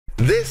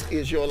This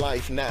is your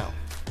life now.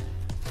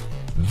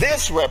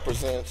 This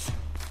represents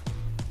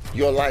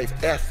your life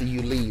after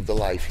you leave the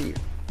life here.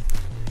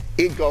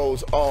 It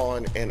goes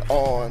on and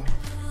on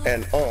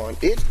and on.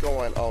 It's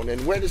going on.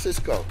 And where does this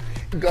go?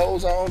 It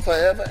goes on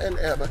forever and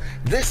ever.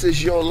 This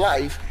is your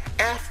life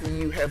after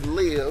you have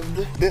lived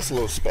this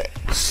little speck.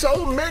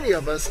 So many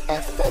of us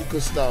are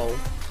focused on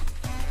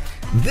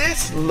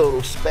this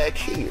little speck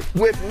here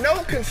with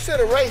no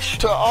consideration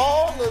to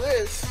all of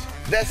this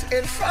that's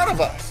in front of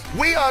us.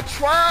 We are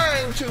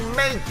trying to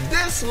make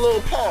this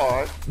little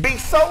part be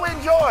so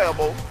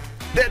enjoyable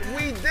that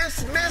we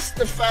dismiss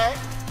the fact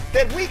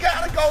that we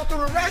gotta go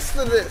through the rest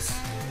of this.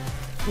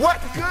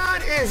 What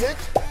good is it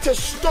to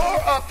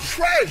store up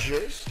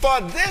treasures for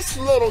this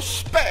little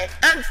speck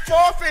and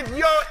forfeit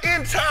your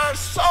entire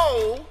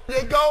soul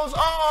that goes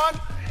on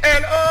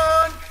and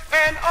on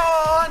and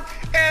on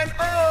and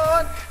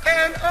on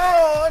and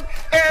on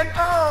and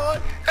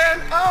on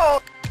and on?